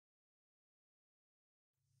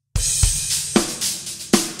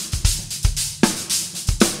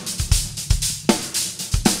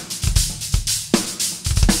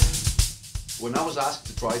when I was asked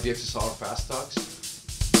to try the XSR Fast Stacks,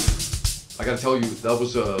 I gotta tell you, that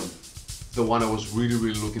was the one I was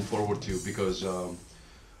really looking forward to, because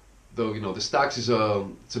the stacks is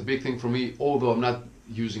it's a big thing for me, although I'm not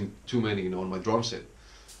using too many, on my drum set.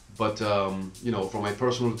 But for my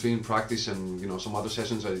personal routine practice and some other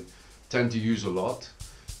sessions, I tend to use a lot,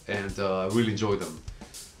 and I really enjoy them.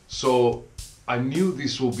 So I knew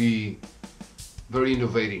this will be very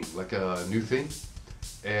innovating, like a new thing,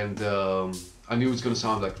 and I knew it's gonna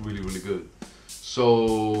sound like really good.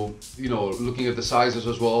 So looking at the sizes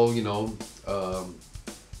as well,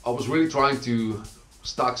 I was really trying to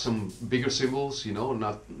stack some bigger cymbals,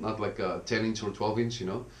 not like 10-inch or 12-inch,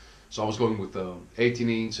 So I was going with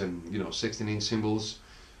 18-inch and 16-inch cymbals,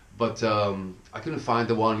 but I couldn't find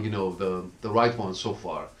the one, the right one so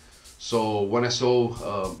far. So when I saw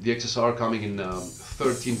the XSR coming in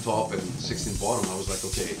 13 top and 16 bottom, I was like,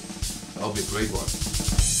 okay, that'll be a great one.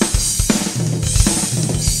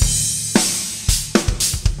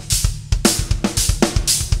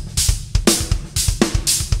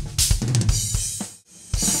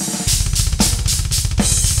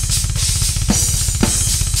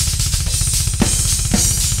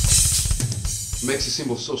 Makes the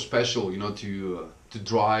cymbal so special, to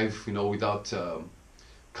drive, without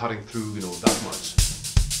cutting through, that much.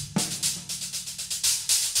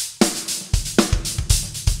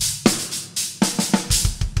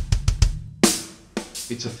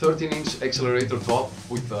 It's a 13-inch accelerator top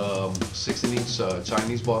with 16-inch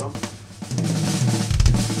Chinese bottom.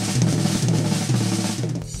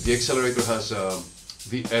 The accelerator has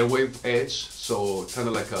the airwave edge, so kind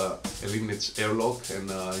of like eliminates airlock and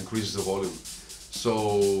increases the volume.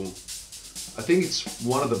 So I think it's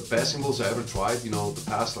one of the best cymbals I ever tried, the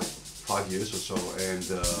past like 5 years or so, and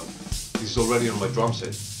this is already on my drum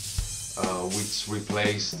set, which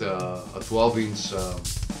replaced a 12-inch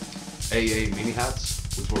AA mini hats,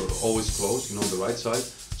 which were always closed, on the right side.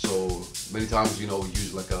 So many times, we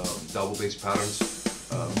use like a double bass patterns,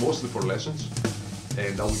 mostly for lessons,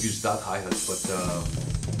 and I would use that hi-hat. But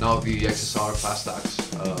now the XSR Fast Stacks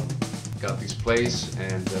got this place,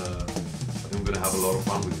 and I think I'm gonna have a lot of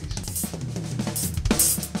fun with these.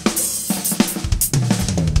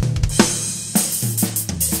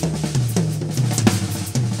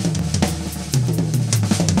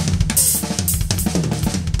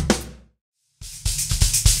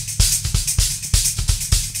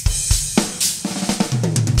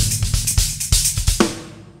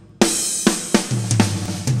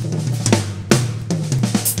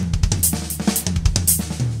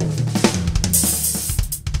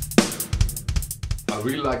 I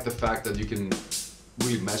really like the fact that you can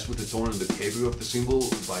really mess with the tone and the behavior of the cymbal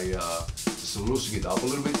by just loosening it up a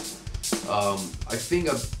little bit. I think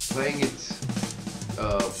I'm playing it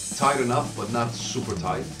tight enough, but not super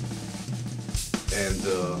tight. And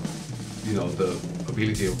the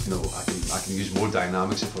ability of I can use more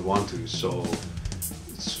dynamics if I want to. So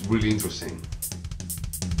it's really interesting.